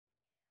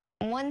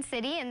One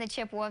city in the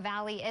Chippewa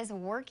Valley is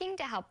working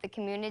to help the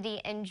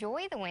community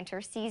enjoy the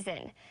winter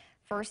season.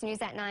 First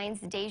News at 9's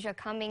Deja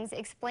Cummings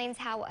explains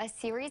how a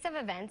series of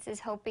events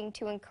is hoping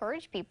to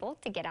encourage people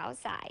to get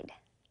outside.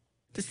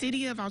 The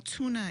city of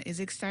Altoona is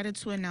excited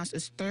to announce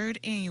its third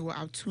annual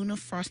Altoona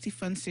Frosty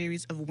Fun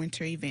series of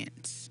winter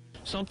events.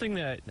 Something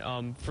that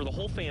for the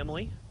whole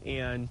family,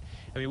 and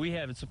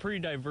it's a pretty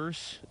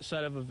diverse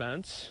set of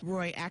events.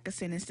 Roy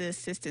Atkinson is the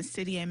assistant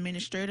city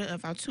administrator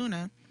of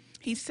Altoona.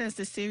 He says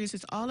the series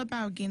is all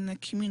about getting the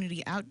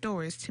community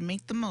outdoors to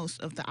make the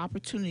most of the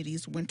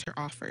opportunities winter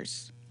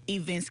offers.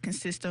 Events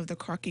consist of the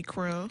Crocky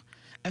Crow,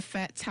 a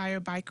fat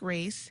tire bike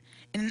race,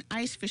 and an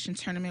ice fishing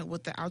tournament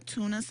with the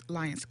Altoona's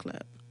Lions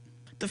Club.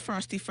 The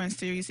Frosty Fun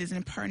series is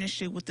in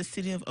partnership with the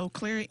city of Eau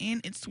Claire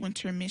and its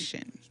winter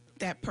mission.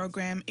 That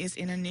program is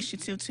an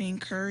initiative to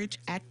encourage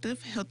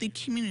active, healthy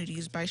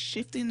communities by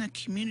shifting the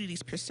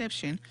community's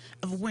perception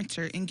of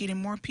winter and getting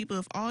more people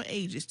of all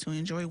ages to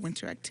enjoy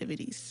winter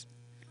activities.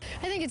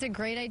 I think it's a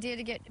great idea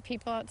to get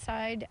people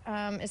outside,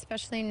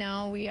 especially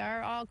now we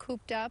are all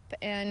cooped up,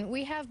 and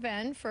we have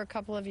been for a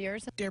couple of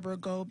years. Deborah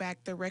Goldback,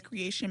 the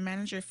recreation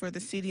manager for the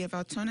city of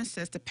Altoona,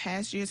 says the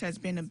past years has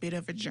been a bit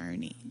of a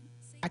journey.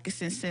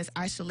 Atkinson says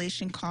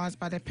isolation caused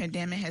by the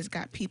pandemic has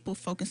got people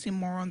focusing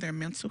more on their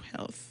mental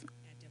health.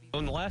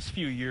 In the last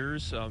few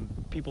years,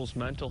 people's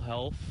mental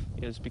health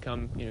has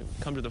come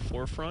to the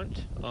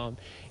forefront,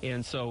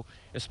 and so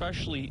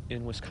especially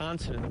in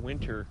Wisconsin in the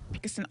winter.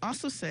 Atkinson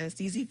also says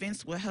these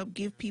events will help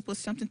give people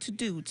something to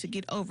do to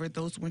get over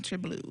those winter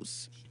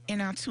blues. In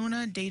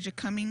Altoona, Deja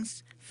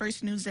Cummings,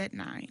 First News at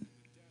 9.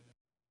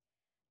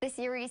 The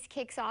series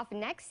kicks off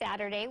next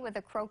Saturday with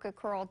a Croca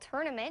Curl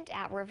tournament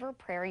at River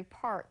Prairie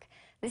Park.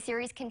 The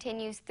series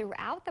continues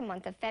throughout the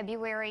month of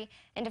February,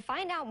 and to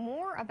find out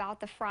more about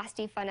the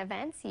Frosty Fun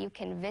events, you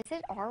can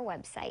visit our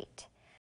website.